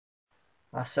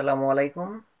আসসালামু আলাইকুম।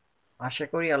 আশা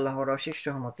করি আল্লাহর অশেষ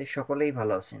রহমতে সকলেই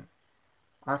ভালো আছেন।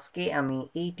 আজকে আমি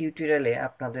এই টিউটোরিয়ালে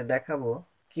আপনাদের দেখাবো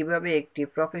কিভাবে একটি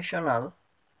প্রফেশনাল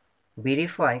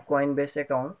ভেরিফাই কয়েনবেস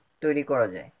অ্যাকাউন্ট তৈরি করা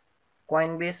যায়।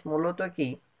 কয়েনবেস মূলত কি?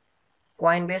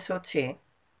 কয়েনবেস হচ্ছে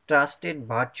ট্রাস্টেড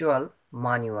ভার্চুয়াল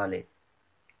মানি ওয়ালেট।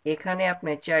 এখানে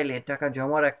আপনি চাইলে টাকা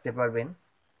জমা রাখতে পারবেন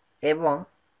এবং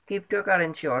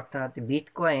ক্রিপ্টোকারেন্সি অর্থাৎ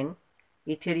বিটকয়েন,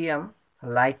 ইথেরিয়াম,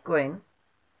 লাইটকয়েন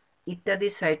ইত্যাদি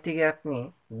সাইট থেকে আপনি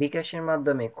বিকাশের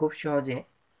মাধ্যমে খুব সহজে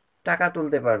টাকা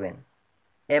তুলতে পারবেন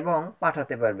এবং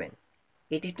পাঠাতে পারবেন।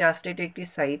 এটি ট্রাস্টেড একটি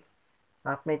সাইট,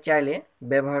 আপনি চাইলে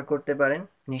ব্যবহার করতে পারেন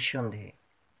নিঃসন্দেহে।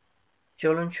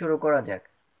 চলুন শুরু করা যাক।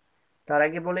 তার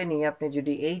আগে বলে নিই, আপনি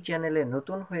যদি এই চ্যানেলে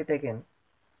নতুন হয়ে থাকেন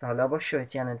তাহলে অবশ্যই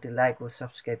চ্যানেলটি লাইক ও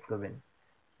সাবস্ক্রাইব করবেন।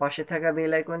 পাশে থাকা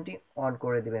বেল আইকনটি অন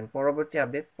করে দিবেন পরবর্তী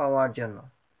আপডেট পাওয়ার জন্য।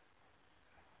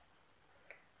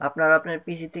 আপনারা আপনার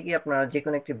পিসি থেকে আপনারা যে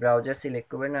কোনো একটি ব্রাউজার সিলেক্ট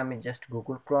করবেন। আমি জাস্ট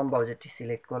গুগল ক্রোম ব্রাউজারটি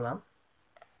সিলেক্ট করলাম।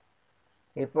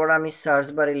 এরপর আমি সার্চ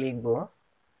বারে লিখব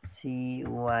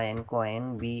COIN coin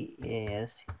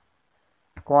BAS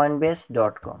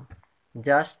coinbase.com।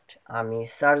 Just আমি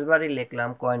সার্চ বারে লিখলাম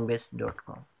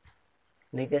coinbase.com,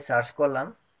 লিখে সার্চ করলাম।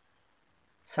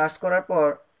 সার্চ করার পর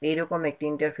এইরকম একটি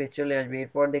ইন্টারফেস চলে আসবে।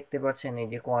 এরপর দেখতে পাচ্ছেন এই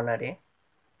যে কর্নারে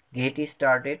গেট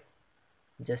স্টার্টেড,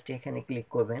 জাস্ট এখানে ক্লিক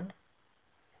করবেন।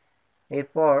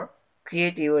 এরপর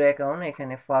ক্রিয়েট ইউর অ্যাকাউন্ট,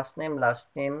 এখানে first name, last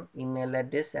name, email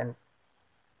address and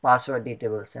password দিতে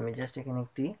বলছে। আমি জাস্ট এখানে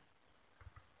একটি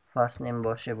ফার্স্ট নেম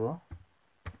বসাবো,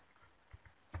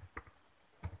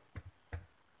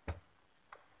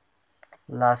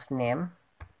 লাস্ট নেম,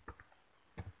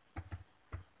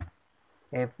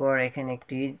 এরপর এখানে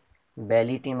একটি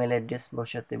ভ্যালিড ইমেল অ্যাড্রেস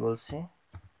বসাতে বলছে।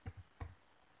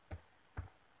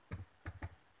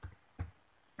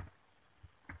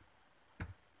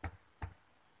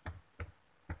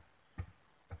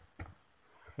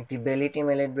 একটি ভ্যালিড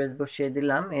ইমেল অ্যাড্রেস বসিয়ে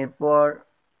দিলাম। এরপর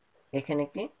এখানে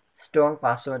একটি স্ট্রং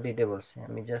পাসওয়ার্ড দিতে বলছে।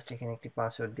 আমি জাস্ট এখানে একটি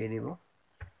পাসওয়ার্ড দিয়ে দিব।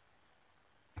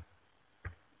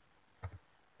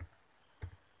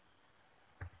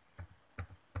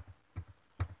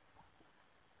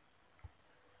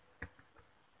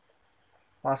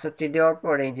 পাসওয়ার্ডটি দেওয়ার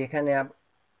পর এই যেখানে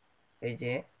এই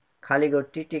যে খালি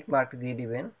ঘরটি টিক মার্ক দিয়ে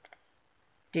দিবেন।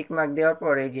 টিক মার্ক দেওয়ার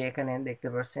পর এই যে এখানে দেখতে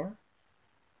পাচ্ছেন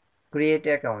ক্রিয়েট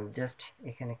অ্যাকাউন্ট, জাস্ট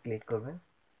এখানে ক্লিক করবেন।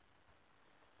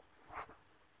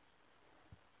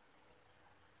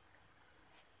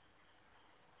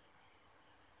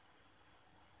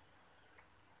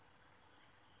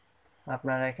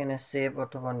 আপনারা এখানে সেভ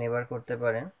অথবা নেভার করতে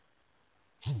পারেন।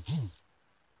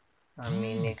 আমি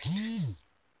নেক্সট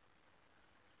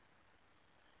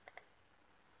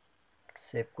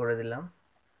সেভ করে দিলাম।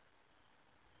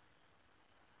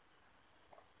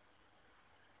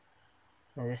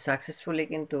 সাকসেসফুলি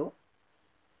কিন্তু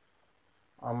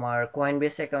আমার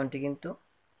কয়েনবেস অ্যাকাউন্টটি কিন্তু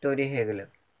তৈরি হয়ে গেল।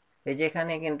 এই যে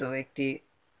এখানে কিন্তু একটি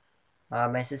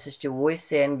মেসেজ এসছে, we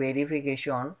send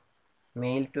verification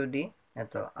mail to the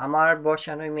এত। আমার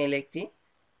বসানো মেইলে একটি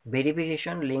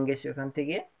ভেরিফিকেশন লিঙ্ক এসে, ওখান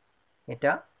থেকে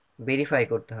এটা ভেরিফাই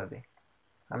করতে হবে।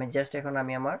 আমি জাস্ট এখন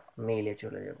আমি আমার মেইলে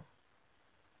চলে যাব।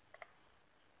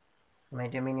 আমি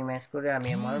এটা মিনিমাইজ করে আমি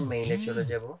আমার মেইলে চলে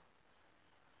যাব।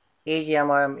 এই যে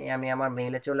আমি আমার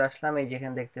মেইলে চলে আসলাম। এই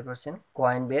যেখানে দেখতে পাচ্ছেন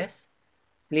Coinbase,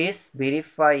 please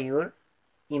verify your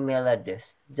email address,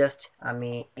 just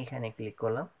আমি এখানে ক্লিক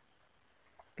করলাম।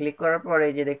 ক্লিক করার পর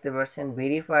এই যে দেখতে পাচ্ছেন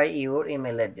ভেরিফাই ইউর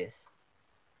ইমেল অ্যাড্রেস,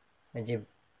 এই যে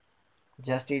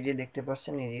জাস্ট এই যে দেখতে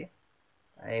পাচ্ছেন এই যে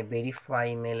ভেরিফাই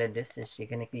ইমেল অ্যাড্রেস,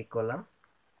 এখানে ক্লিক করলাম।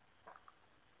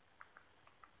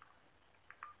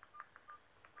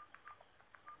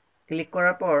 ক্লিক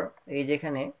করার পর এই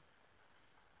যেখানে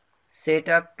set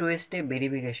up to step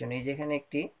verification, এই যেখানে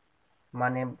একটি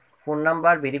মানে ফোন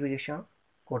নাম্বার ভেরিফিকেশন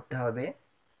করতে হবে।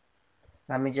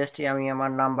 আমি জাস্ট আমি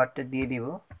আমার নাম্বারটা দিয়ে দিব।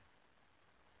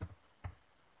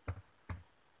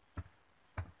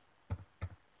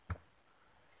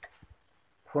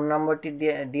 ফোন নম্বরটি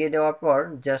দিয়ে দেওয়ার পর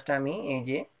জাস্ট আমি এই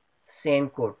যে সেন্ড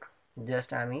কোড, জাস্ট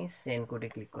আমি সেন্ড কোডে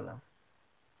ক্লিক করলাম।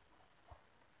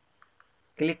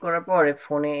 ক্লিক করার পর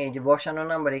ফোনে এই যে বসানো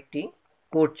নাম্বার একটি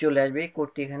কোড চলে আসবে।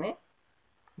 কোডটি এখানে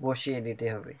বসিয়ে দিতে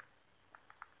হবে।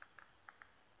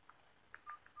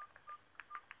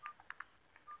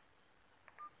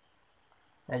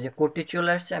 এই যে কোডটি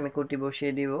চলে আসছে, আমি কোডটি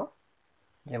বসিয়ে দিব।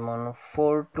 যেমন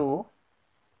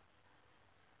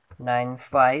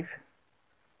 4295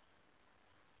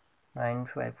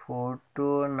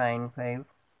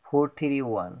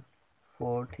 4295431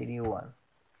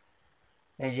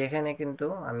 এই যেখানে কিন্তু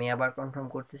আমি আবার কনফার্ম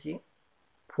করতেছি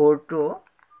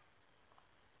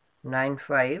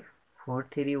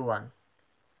 4295431।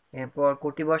 এরপর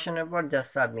কোটি বসানোর পর জাস্ট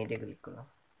সাবমিটে ক্লিক করলাম।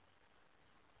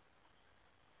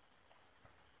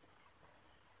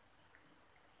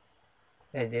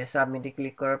 এই যে সাবমিটে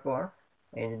ক্লিক করার পর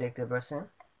এই যে দেখতে পাচ্ছেন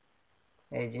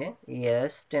এই যে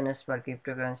ইয়েস ট্রান্সফার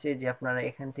ক্রিপ্টোকারেন্সি, যে আপনারা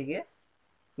এখান থেকে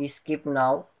স্কিপ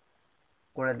নাও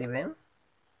করে দিবেন।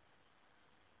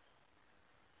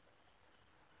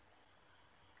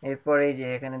 এরপর এই যে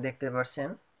এখানে দেখতে পাচ্ছেন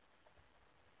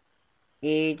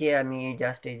এই যে আমি এই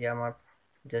জাস্ট এই যে আমার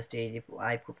জাস্ট এই যে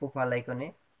প্রোফাইল আইকনে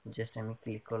জাস্ট আমি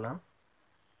ক্লিক করলাম।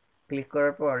 ক্লিক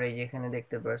করার পর এই যে এখানে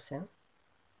দেখতে পাচ্ছেন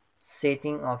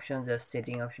সেটিং অপশন, জাস্ট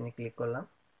সেটিং অপশনে ক্লিক করলাম।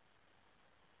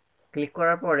 ক্লিক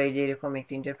করার পর এই যে এরকম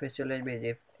একটি ইন্টারফেস চলে আসবে।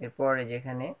 যে এরপর এই যে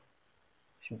এখানে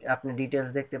আপনি ডিটেলস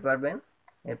দেখতে পারবেন।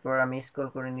 এরপর আমি স্ক্রল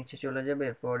করে নিচে চলে যাব।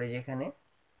 এরপর এই যে এখানে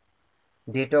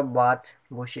ডেট অফ বার্থ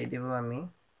বসিয়ে দেব আমি।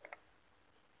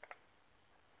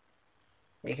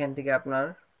 এখান থেকে আপনার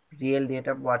রিয়েল ডেট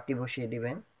অফ বার্থটি বসিয়ে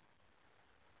দিবেন,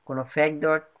 কোনো ফেক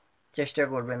দেওয়ার চেষ্টা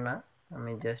করবেন না।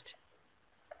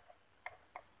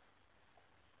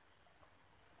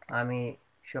 আমি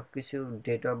সবকিছু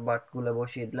ডেট অফ বার্থগুলো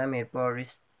বসিয়ে দিলাম। এরপর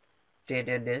স্টেট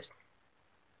অ্যাড্রেস,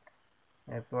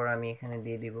 এরপর আমি এখানে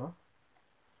দিয়ে দিব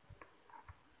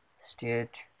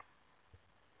স্টেট,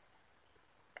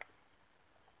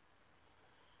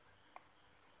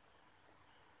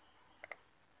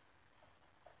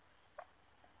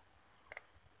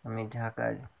 আমি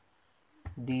ঢাকার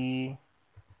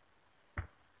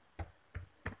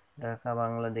ঢাকা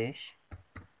বাংলাদেশ।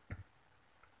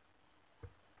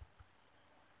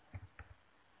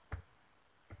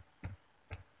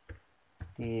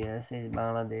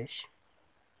 বাংলাদেশ।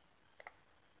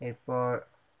 এরপর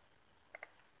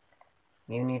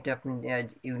ইউনিট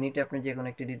আপনি যে কোনো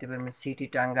একটি দিতে পারবেন। City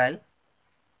Tangail,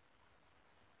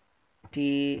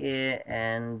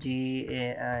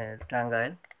 TANGAIL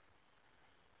Tangail,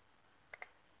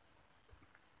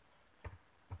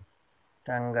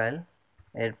 Tangail.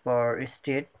 এরপর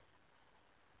স্টেট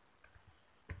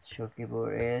সখীপুর,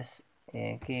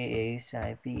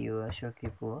 SKHIPU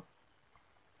সখীপুর।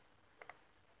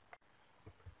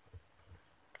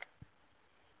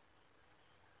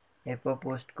 এরপর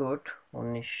পোস্ট কোড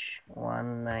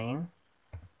 1950।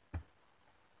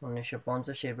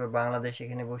 এরপর বাংলাদেশ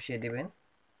এখানে বসিয়ে দিবেন।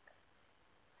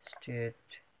 State,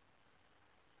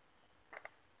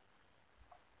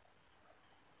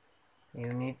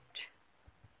 unit,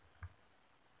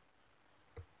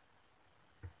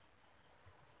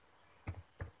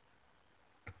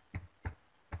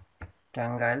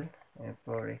 Tangail.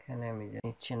 এরপর এখানে আমি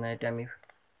নিচ্ছি না, এটা আমি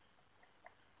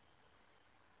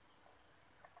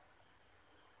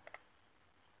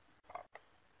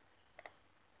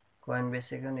কয়েনবেস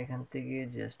এখান থেকে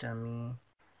জাস্ট আমি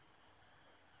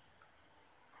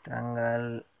টাঙ্গাইল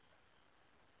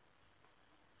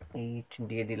 8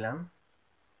 দিয়ে দিলাম।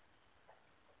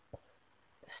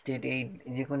 স্টেট 8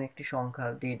 যে কোনো একটি সংখ্যা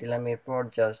দিয়ে দিলাম। এরপর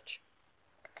জাস্ট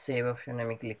সেভ অপশনে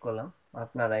আমি ক্লিক করলাম।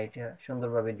 আপনারা এটা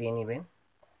সুন্দরভাবে দিয়ে নেবেন।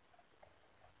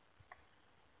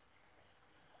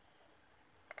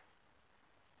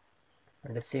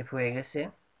 এটা সেভ হয়ে গেছে।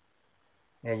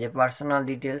 এই যে পার্সোনাল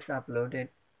ডিটেলস আপলোডেড।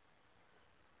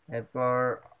 এরপর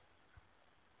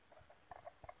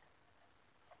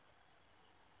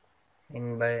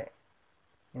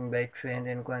invite friend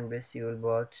and Coinbase, you will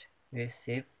watch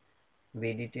receive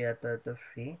BDT এত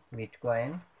ফ্রি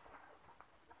বিটকয়েন।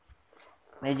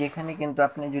 এই যেখানে কিন্তু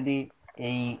আপনি যদি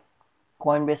এই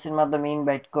কয়েনবেসের মাধ্যমে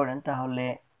ইনভাইট করেন তাহলে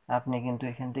আপনি কিন্তু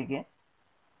এখান থেকে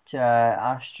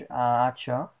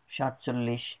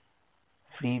 847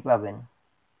 ফ্রি পাবেন।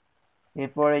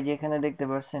 এরপরে যেখানে দেখতে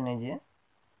পাচ্ছেন এই যে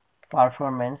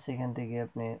পারফরম্যান্স, এখান থেকে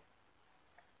আপনি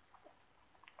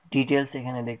ডিটেলস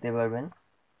এখানে দেখতে পারবেন।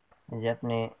 যে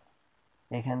আপনি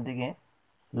এখান থেকে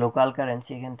লোকাল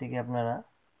কারেন্সি এখান থেকে আপনারা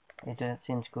এটা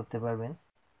চেঞ্জ করতে পারবেন।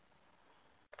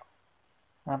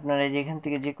 আপনারা এই যে এখান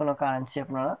থেকে যে কোনো কারেন্সি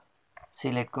আপনারা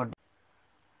সিলেক্ট করবেন।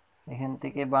 এখান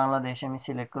থেকে বাংলাদেশ আমি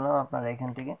সিলেক্ট করলাম। আপনারা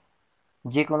এখান থেকে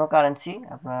যে কোনো কারেন্সি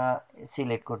আপনারা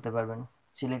সিলেক্ট করতে পারবেন।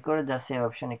 সিলেক্ট করে জাস্ট সেভ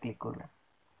অপশনে ক্লিক করবেন।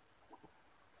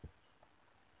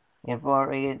 এরপর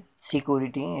এই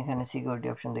সিকিউরিটি, এখানে সিকিউরিটি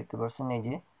অপশন দেখতে পাচ্ছেন। এই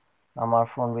যে আমার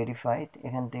ফোন ভেরিফাইড,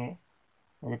 এখান থেকে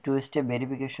যে 2 স্টেপ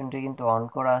ভেরিফিকেশনটা কিন্তু অন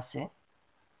করা আছে।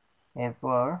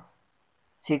 এরপর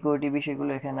সিকিউরিটি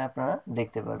বিষয়গুলো এখানে আপনারা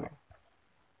দেখতে পারবেন।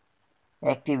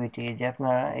 অ্যাক্টিভিটি, যে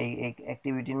আপনারা এই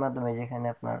অ্যাক্টিভিটির মাধ্যমে যেখানে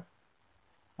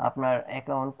আপনার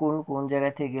অ্যাকাউন্ট কোন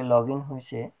জায়গা থেকে লগ ইন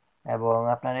হয়েছে এবং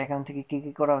আপনার অ্যাকাউন্ট থেকে কি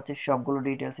কি করা হচ্ছে সবগুলো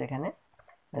ডিটেলস এখানে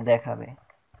দেখাবে।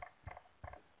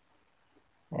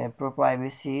 এরপর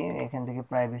প্রাইভেসি, এখান থেকে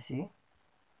প্রাইভেসি,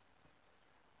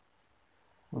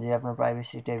 যে আপনার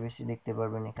প্রাইভেসি টাইভেসি দেখতে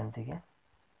পারবেন এখান থেকে।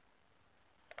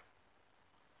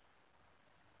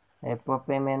 এরপর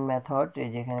পেমেন্ট মেথড, এই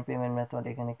যেখানে পেমেন্ট মেথড,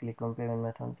 এখানে ক্লিক করুন, পেমেন্ট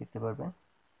মেথড দেখতে পারবেন।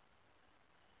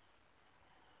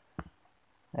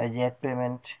 এই যে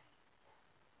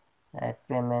অ্যাড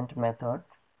পেমেন্ট মেথড,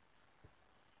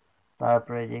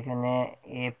 তারপরে যেখানে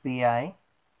এপিআই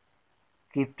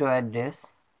ক্রিপ্টো অ্যাড্রেস,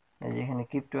 এই যেখানে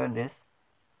ক্রিপ্টো অ্যাড্রেস,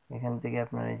 এখান থেকে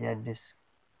আপনার এই যে অ্যাড্রেস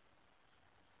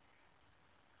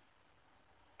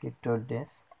ক্রিপ্টো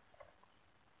অ্যাড্রেস,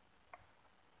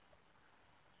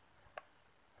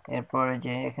 এরপরে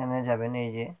যে এখানে যাবেন, এই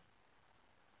যে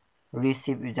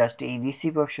রিসিভ, জাস্ট এই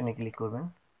রিসিভ অপশনে ক্লিক করবেন।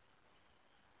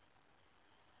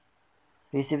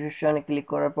 রিসিভ অপশনে ক্লিক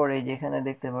করার পরে এই যে এখানে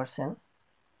দেখতে পাচ্ছেন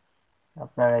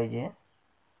আপনারা এই যে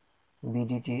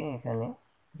বিডিটি, এখানে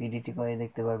বিডিটি কয়েন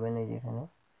দেখতে পারবেন। এই যে এখানে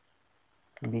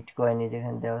বিটকয়েন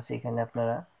যেখানে দেওয়া আছে, এখানে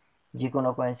আপনারা যে কোনো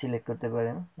কয়েন সিলেক্ট করতে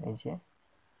পারেন। এই যে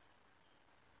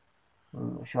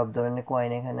সব ধরনের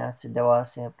কয়েন এখানে আছে, দেওয়া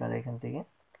আছে, আপনারা এখান থেকে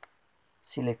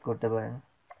সিলেক্ট করতে পারেন।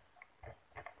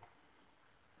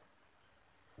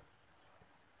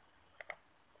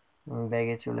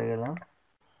 ব্যাগে চলে গেলাম।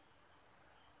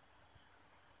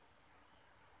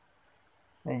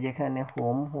 এই যেখানে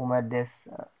হোম অ্যাড্রেস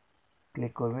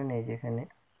ক্লিক করবেন। এই যেখানে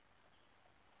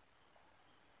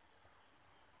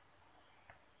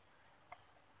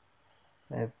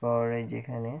এরপর এই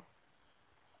যেখানে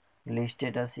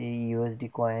লিস্টেড আছে ইউএসডি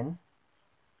কয়েন,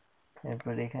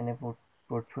 এরপর এখানে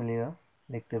পোর্টফোলিও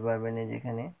দেখতে পারবেন। এই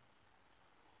যেখানে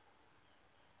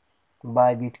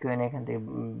বাই বিটকয়েন, এখান থেকে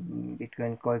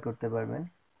বিটকয়েন ক্রয় করতে পারবেন।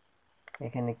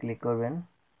 এখানে ক্লিক করবেন।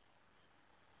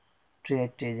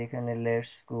 ট্রেড, যেখানে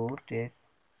লেটস গো ট্রেড,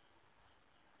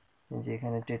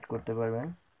 যেখানে ট্রেড করতে পারবেন।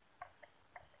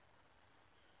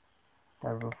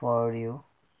 তারপর ফর ইউ,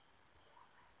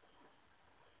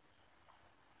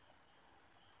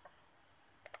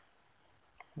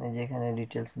 যেখানে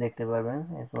ডিটেলস দেখতে পারবেন।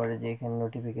 এরপরে যে এখানে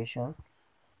নোটিফিকেশন,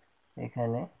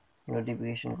 এখানে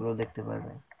নোটিফিকেশনগুলো দেখতে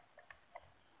পারবেন।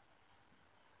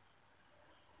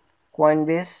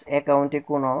 কয়েনবেস অ্যাকাউন্টে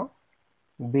কোনো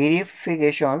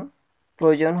ভেরিফিকেশন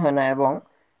প্রয়োজন হয় না এবং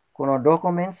কোনো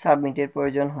ডকুমেন্ট সাবমিটের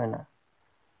প্রয়োজন হয় না।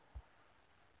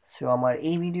 সো আমার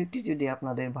এই ভিডিওটি যদি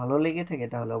আপনাদের ভালো লেগে থাকে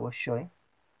তাহলে অবশ্যই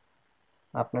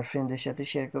আপনার ফ্রেন্ডদের সাথে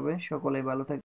শেয়ার করবেন। সকলেই ভালো থাকবেন।